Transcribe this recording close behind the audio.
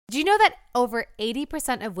Do you know that over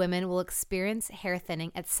 80% of women will experience hair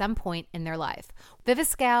thinning at some point in their life?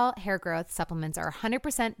 Viviscal hair growth supplements are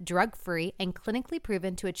 100% drug-free and clinically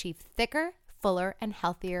proven to achieve thicker, fuller, and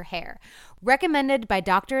healthier hair. Recommended by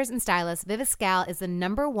doctors and stylists, Viviscal is the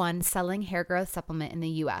 #1 selling hair growth supplement in the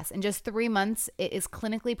U.S. In just 3 months, it is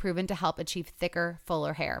clinically proven to help achieve thicker,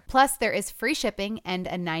 fuller hair. Plus, there is free shipping and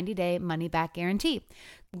a 90-day money-back guarantee.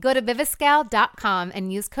 Go to Viviscal.com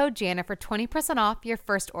and use code Jana for 20% off your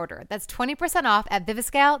first order. That's 20% off at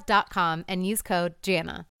Viviscal.com and use code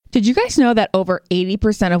Jana. Did you guys know that over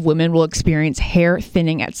 80% of women will experience hair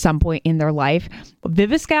thinning at some point in their life?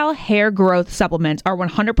 Viviscal hair growth supplements are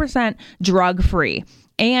 100% drug-free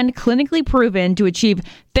and clinically proven to achieve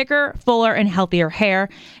thicker, fuller, and healthier hair.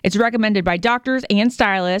 It's recommended by doctors and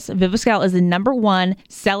stylists. Viviscal is the #1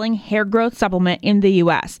 selling hair growth supplement in the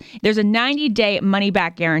U.S. There's a 90-day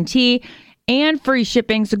money-back guarantee and free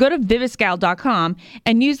shipping. So go to Viviscal.com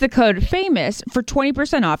and use the code FAMOUS for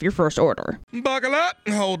 20% off your first order. Buckle up.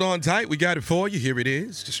 Hold on tight. We got it for you. Here it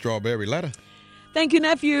is, the strawberry letter. Thank you,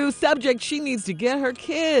 nephew. Subject, she needs to get her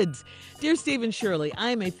kids. Dear Stephen Shirley, I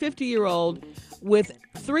am a 50-year-old with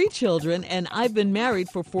 3 children, and I've been married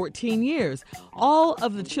for 14 years. All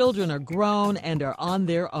of the children are grown and are on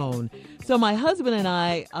their own. So my husband and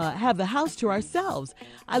I have the house to ourselves.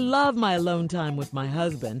 I love my alone time with my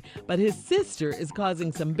husband, but his sister is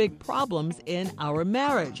causing some big problems in our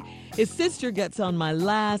marriage. His sister gets on my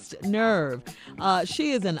last nerve.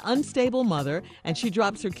 She is an unstable mother, and she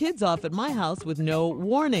drops her kids off at my house with no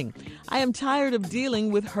warning. I am tired of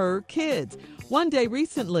dealing with her kids. One day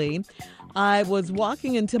recently, I was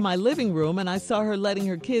walking into my living room and I saw her letting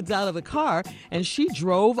her kids out of the car and she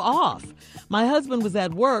drove off. My husband was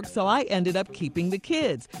at work, so I ended up keeping the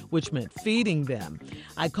kids, which meant feeding them.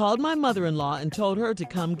 I called my mother-in-law and told her to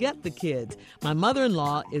come get the kids. My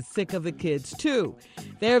mother-in-law is sick of the kids too.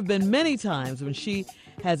 There have been many times when she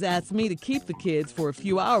has asked me to keep the kids for a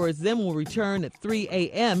few hours, then will return at 3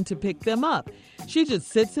 a.m. to pick them up. She just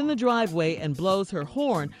sits in the driveway and blows her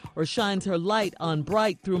horn or shines her light on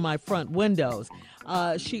bright through my front windows.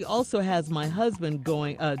 She also has my husband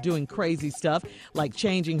doing crazy stuff like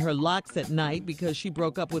changing her locks at night because she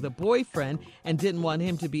broke up with a boyfriend and didn't want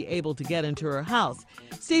him to be able to get into her house.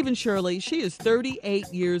 Stephen Shirley, she is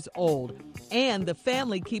 38 years old and the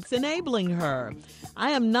family keeps enabling her.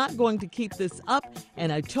 I am not going to keep this up,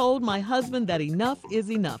 and I told my husband that enough is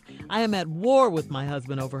enough. I am at war with my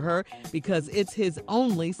husband over her because it's his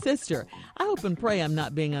only sister. I hope and pray I'm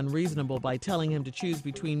not being unreasonable by telling him to choose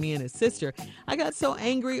between me and his sister. I got so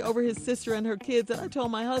angry over his sister and her kids that I told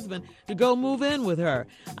my husband to go move in with her.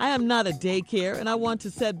 I am not a daycare, and I want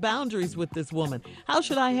to set boundaries with this woman. How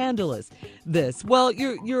should I handle this? Well,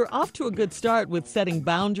 you're off to a good start with setting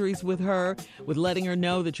boundaries with her, with letting her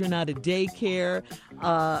know that you're not a daycare,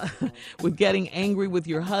 with getting angry with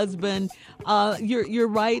your husband. You're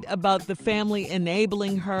right about the family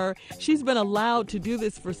enabling her. She's been allowed to do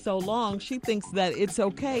this for so long. She thinks that it's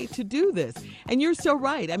okay to do this. And you're so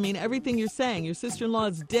right. I mean, everything you're saying, your sister-in-law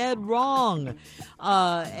is dead wrong.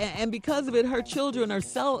 And because of it, her children are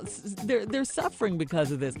they're suffering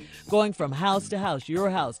because of this. Going from house to house, your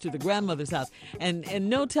house to the grandmother's house, and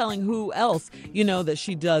no telling who else, that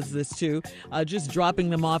she does this to, just dropping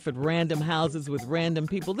them off at random houses with random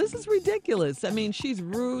people. This is ridiculous. I mean, she's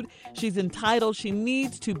rude. She's entitled. She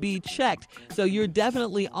needs to be checked. So you're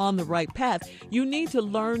definitely on the right path. You need to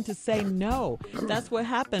learn to say no. That's what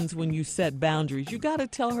happens when you set boundaries. You got to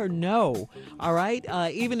tell her no. All right?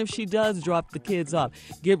 Even if she does drop the kids off,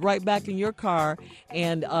 get right back in your car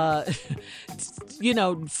and,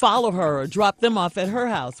 follow her or drop them off at her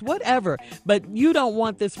house, whatever. But you don't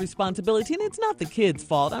want this responsibility. And it's not the kids'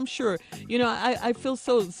 fault. I'm sure, I feel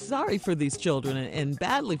so sorry for these children and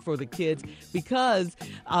badly for the kids because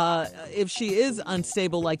if she is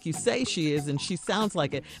unstable like you say she is, and she sounds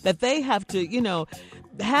like it, that they have to,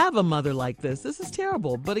 have a mother like this. This is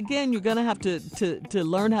terrible. But again, you're going to have to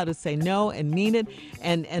learn how to say no and mean it.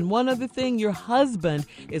 And one other thing, your husband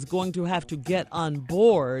is going to have to get on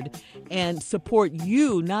board and support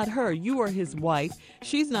you, not her. You are his wife.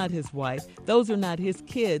 She's not his wife. Those are not his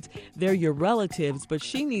kids. They're your relatives, but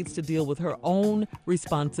she needs to deal with her own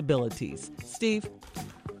responsibilities. Steve?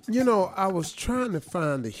 I was trying to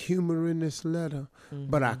find the humor in this letter,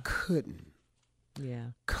 but I couldn't. Yeah.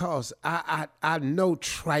 Because I know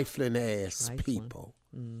trifling people.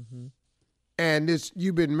 Mm-hmm. And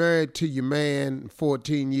you've been married to your man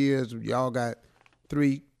 14 years. Y'all got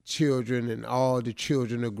 3 children, and all the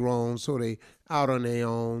children are grown, so they out on their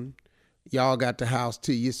own. Y'all got the house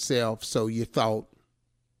to yourself, so you thought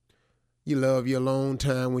you love your alone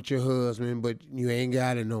time with your husband, but you ain't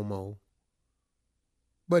got it no more.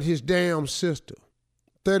 but his damn sister,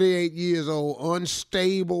 38 years old,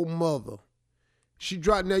 unstable mother. She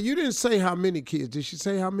dropped. Now, you didn't say how many kids. Did she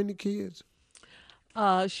say how many kids?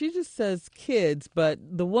 She just says kids, but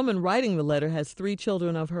the woman writing the letter has 3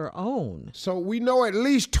 children of her own. So we know at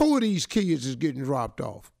least 2 of these kids is getting dropped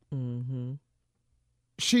off. Mm-hmm.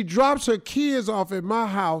 She drops her kids off at my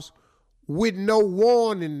house with no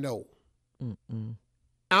warning, no. Mm-mm.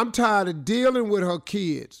 I'm tired of dealing with her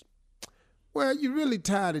kids. Well, you're really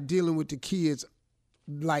tired of dealing with the kids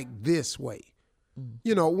like this way. Mm-hmm.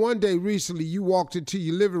 You know, one day recently you walked into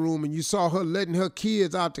your living room and you saw her letting her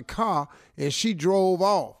kids out the car and she drove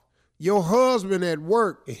off. Your husband at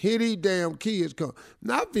work, and here these damn kids come.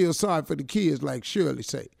 Now, I feel sorry for the kids, like Shirley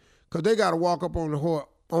say, because they got to walk up on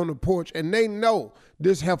the porch and they know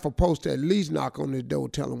this heifer supposed to at least knock on the door,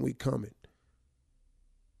 tell them we coming.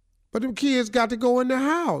 But them kids got to go in the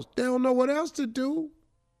house. They don't know what else to do.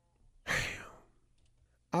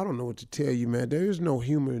 I don't know what to tell you, man. There is no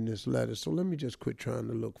humor in this letter, so let me just quit trying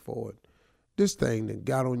to look forward. This thing that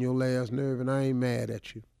got on your last nerve, and I ain't mad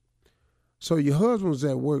at you. So your husband was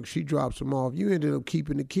at work. She drops him off. You ended up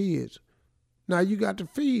keeping the kids. Now you got to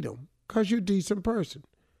feed them because you're a decent person.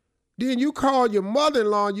 Then you called your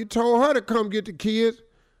mother-in-law and you told her to come get the kids.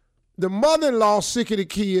 The mother-in-law sick of the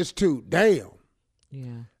kids too. Damn.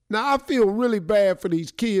 Yeah. Now, I feel really bad for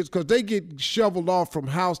these kids because they get shoveled off from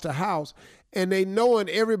house to house and they knowing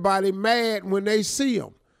everybody mad when they see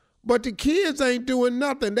them. But the kids ain't doing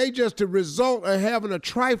nothing. They just the result of having a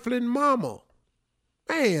trifling mama.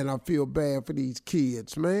 Man, I feel bad for these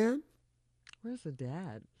kids, man. Where's the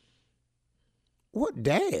dad? What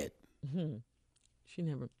dad? Mm-hmm. She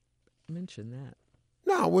never mentioned that.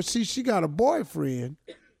 No, well, see, she got a boyfriend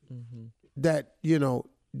that, you know,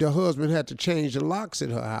 the husband had to change the locks at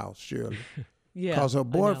her house, Shirley. Yeah. Because her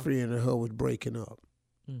boyfriend and her was breaking up.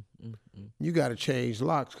 Mm-hmm. You got to change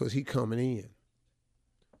locks because he coming in.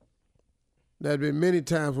 There have been many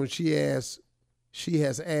times when she has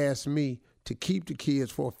asked me to keep the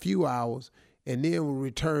kids for a few hours and then will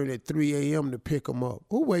return at 3 a.m. to pick them up.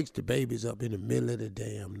 Who wakes the babies up in the middle of the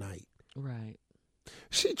damn night? Right.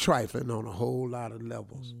 She trifling on a whole lot of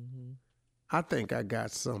levels. Mm-hmm. I think I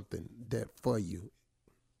got something that for you.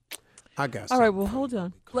 I got All right, well, something. hold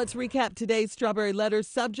on. Let's recap today's Strawberry Letter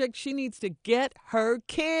subject. She needs to get her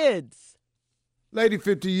kids. Lady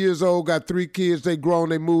 50 years old, got 3 kids. They grown,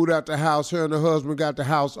 they moved out the house. Her and her husband got the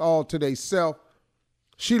house all to themselves.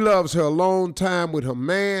 She loves her alone time with her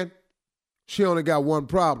man. She only got one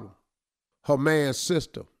problem. Her man's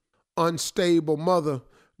sister. Unstable mother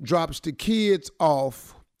drops the kids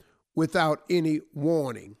off without any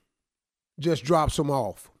warning. Just drops them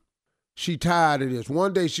off. She tired of this.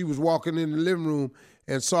 One day she was walking in the living room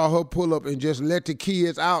and saw her pull up and just let the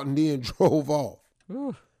kids out and then drove off.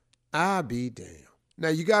 Ooh. I be damned. Now,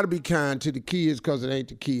 you got to be kind to the kids because it ain't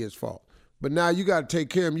the kids' fault. But now you got to take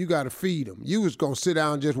care of them. You got to feed them. You was going to sit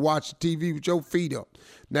down and just watch the TV with your feet up.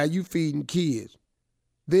 Now you feeding kids.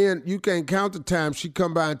 Then you can't count the time she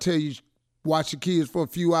come by and tell you watch the kids for a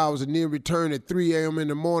few hours and then return at 3 a.m. in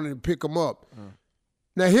the morning and pick them up.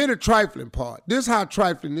 Now, here the trifling part. This how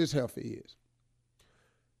trifling this heifer is.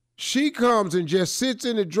 She comes and just sits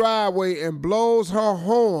in the driveway and blows her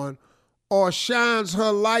horn or shines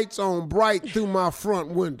her lights on bright through my front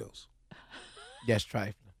windows. That's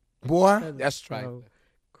trifling. Boy, That's trifling.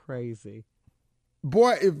 Crazy.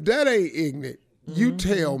 boy, if that ain't ignorant, you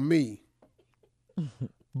tell me.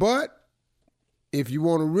 But if you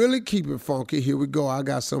want to really keep it funky, here we go. I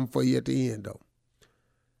got something for you at the end,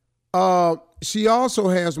 though. She also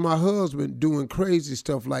has my husband doing crazy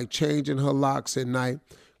stuff like changing her locks at night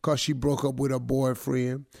because she broke up with her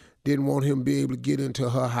boyfriend, didn't want him to be able to get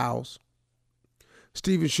into her house.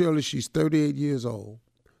 Stephen Shirley, she's 38 years old.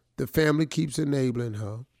 The family keeps enabling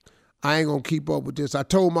her. I ain't going to keep up with this. I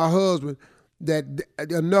told my husband that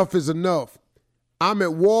enough is enough. I'm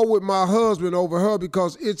at war with my husband over her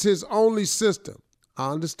because it's his only sister.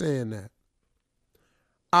 I understand that.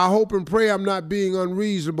 I hope and pray I'm not being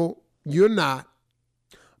unreasonable. You're not.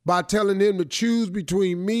 By telling him to choose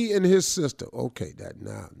between me and his sister. Okay,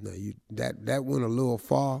 that went a little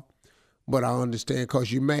far, but I understand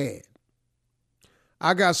because you're mad.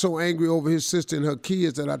 I got so angry over his sister and her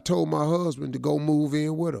kids that I told my husband to go move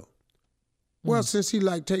in with her. Well, since he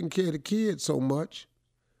liked taking care of the kids so much,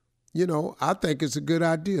 you know, I think it's a good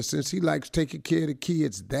idea. Since he likes taking care of the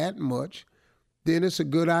kids that much, then it's a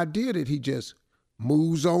good idea that he just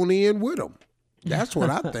moves on in with them. That's what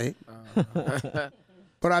I think.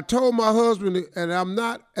 But I told my husband, and I'm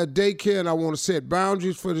not a daycare and I want to set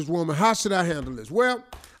boundaries for this woman. How should I handle this? Well,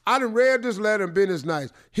 I done read this letter and been as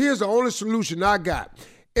nice. Here's the only solution I got.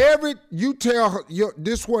 You tell her,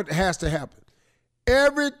 this what has to happen.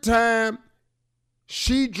 Every time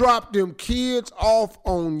she dropped them kids off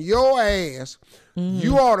on your ass,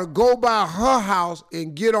 you ought to go by her house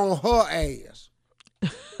and get on her ass.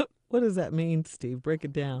 What does that mean, Steve? Break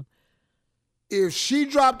it down. If she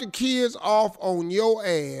dropped the kids off on your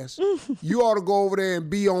ass, you ought to go over there and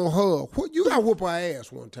be on her. You got to whoop her ass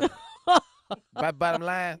one time. Bottom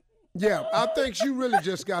line. Yeah, I think she really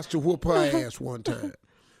just got to whoop her ass one time.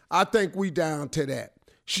 I think we down to that.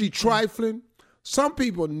 She trifling. Some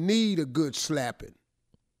people need a good slapping.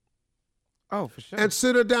 Oh, for sure. And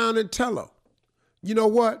sit her down and tell her, you know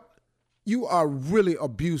what? You are really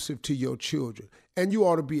abusive to your children, and you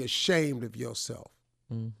ought to be ashamed of yourself.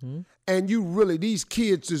 Mm-hmm. And these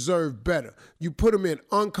kids deserve better. You put them in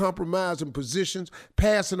uncompromising positions,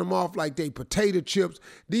 passing them off like they potato chips.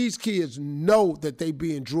 These kids know that they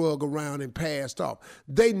being drugged around and passed off.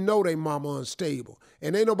 They know they mama unstable.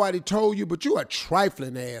 And ain't nobody told you, but you a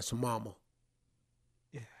trifling ass mama.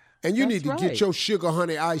 And you need to get your sugar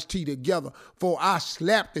honey iced tea together before I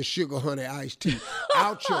slap the sugar honey iced tea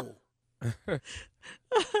out your.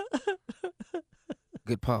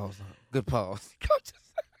 Good pause. Good pause.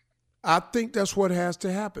 I think that's what has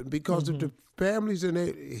to happen because if the family's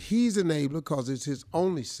he's an enabler because it's his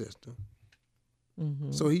only sister.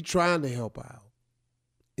 Mm-hmm. So he's trying to help out.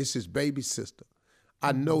 It's his baby sister.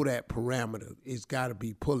 I know that parameter is got to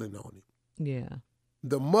be pulling on him. Yeah.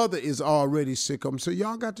 The mother is already sick of him. So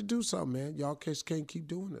y'all got to do something, man. Y'all can't keep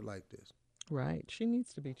doing it like this. Right. She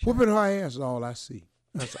needs to be checked. Whooping her ass is all I see.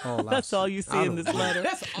 That's all I see. That's all you see in this letter.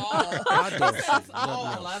 That's all. That's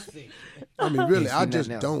all I see. I mean, really, I just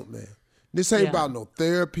don't, man. This ain't about no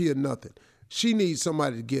therapy or nothing. She needs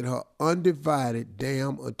somebody to get her undivided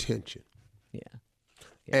damn attention. Yeah.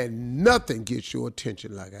 And nothing gets your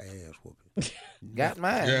attention like an ass whooping. Got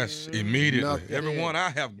mine. Yes, immediately. Nothing. Everyone I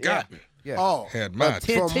have gotten had my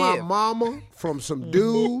from my mama, from some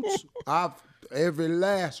dudes, every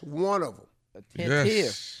last one of them.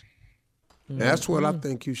 Yes. That's what I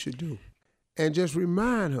think you should do. And just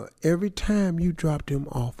remind her, every time you drop them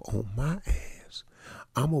off on my ass,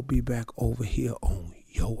 I'm going to be back over here on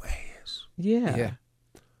your ass. Yeah.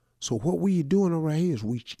 So what we doing right here is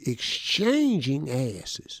we exchanging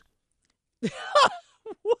asses.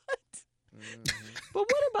 What? But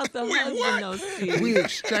what about the husband, though, Steve? We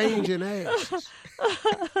exchanging asses.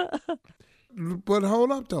 But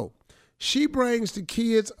hold up, though. She brings the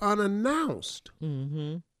kids unannounced.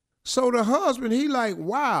 Mm-hmm. So the husband, he like,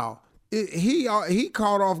 wow, he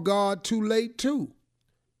caught off guard too late, too.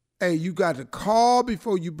 Hey, you got to call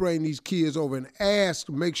before you bring these kids over and ask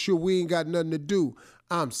to make sure we ain't got nothing to do.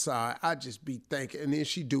 I'm sorry, I just be thinking. And then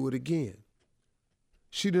she do it again.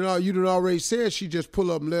 You done already said she just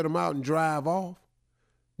pull up and let them out and drive off.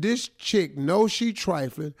 This chick knows she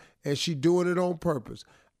trifling and she doing it on purpose.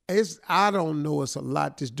 I don't know it's a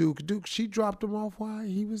lot this dude could do. She dropped him off while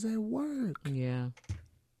he was at work. Yeah.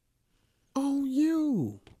 On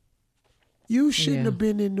you. You shouldn't have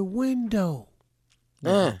been in the window.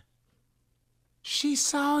 She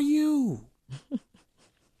saw you.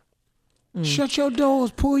 Shut your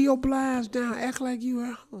doors, pull your blinds down, act like you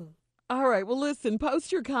at home. All right. Well, listen,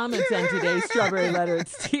 post your comments on today's Strawberry Letter at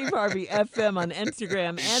Steve Harvey FM on Instagram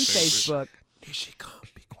and Facebook. Here she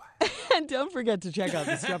comes. Be quiet. And don't forget to check out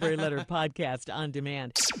the Strawberry Letter podcast on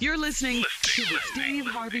demand. You're listening to the Steve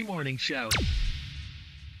Harvey Morning Show.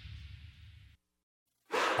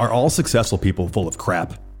 Are all successful people full of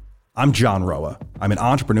crap? I'm John Roa. I'm an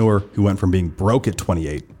entrepreneur who went from being broke at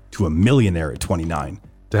 28 to a millionaire at 29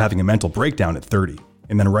 to having a mental breakdown at 30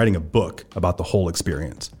 and then writing a book about the whole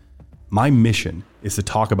experience. My mission is to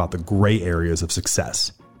talk about the gray areas of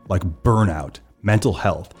success, like burnout, mental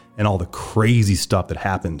health, and all the crazy stuff that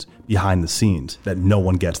happens behind the scenes that no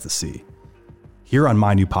one gets to see. Here on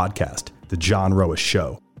my new podcast, The John Roa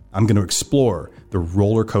Show, I'm going to explore the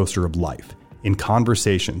roller coaster of life in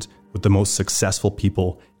conversations with the most successful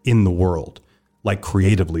people in the world, like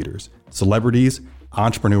creative leaders, celebrities,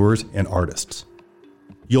 entrepreneurs, and artists.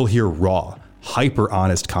 You'll hear raw,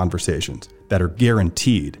 hyper-honest conversations that are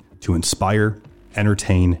guaranteed to inspire,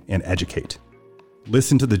 entertain, and educate.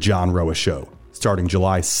 Listen to The John Roa Show starting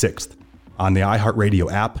July 6th on the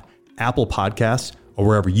iHeartRadio app, Apple Podcasts, or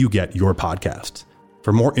wherever you get your podcasts.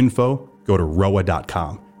 For more info, go to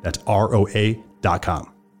roa.com. That's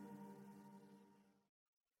ROA.com.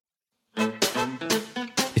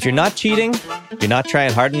 If you're not cheating, you're not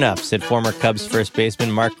trying hard enough, said former Cubs first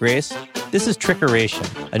baseman Mark Grace. This is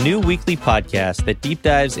Trickeration, a new weekly podcast that deep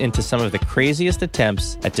dives into some of the craziest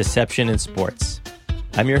attempts at deception in sports.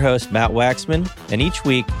 I'm your host, Matt Waxman, and each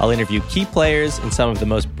week I'll interview key players in some of the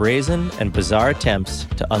most brazen and bizarre attempts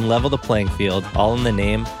to unlevel the playing field, all in the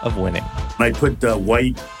name of winning. I put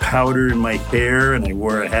white powder in my hair and I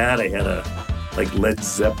wore a hat. I had a Led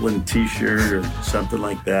Zeppelin t-shirt or something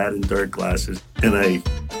like that and dark glasses. And I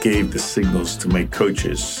gave the signals to my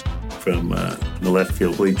coaches from the left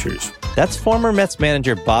field bleachers. That's former Mets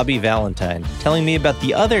manager Bobby Valentine telling me about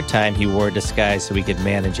the other time he wore a disguise so he could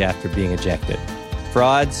manage after being ejected.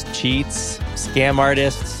 Frauds, cheats, scam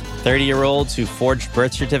artists, 30-year-olds who forged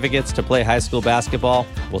birth certificates to play high school basketball.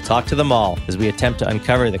 We'll talk to them all as we attempt to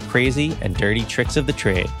uncover the crazy and dirty tricks of the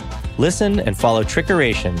trade. Listen and follow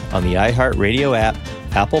Trickeration on the iHeartRadio app,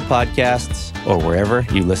 Apple Podcasts, or wherever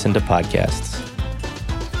you listen to podcasts.